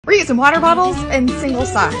We're using water bottles and single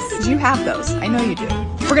socks. You have those. I know you do.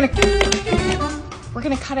 We're gonna cut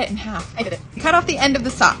it in half. I did it. Cut off the end of the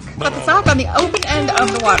sock. Put the sock on the open end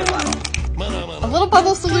of the water bottle. A little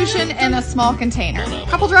bubble solution and a small container. A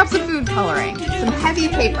couple drops of food coloring. Some heavy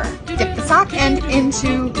paper. Dip the sock end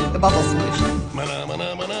into the bubble solution.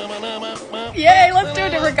 Yay, let's do a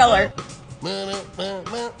different color.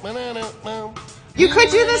 You could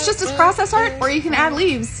do this just as process art, or you can add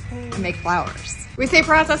leaves and make flowers. We say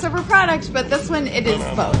process over product, but this one, it is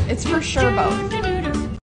both. It's for sure both.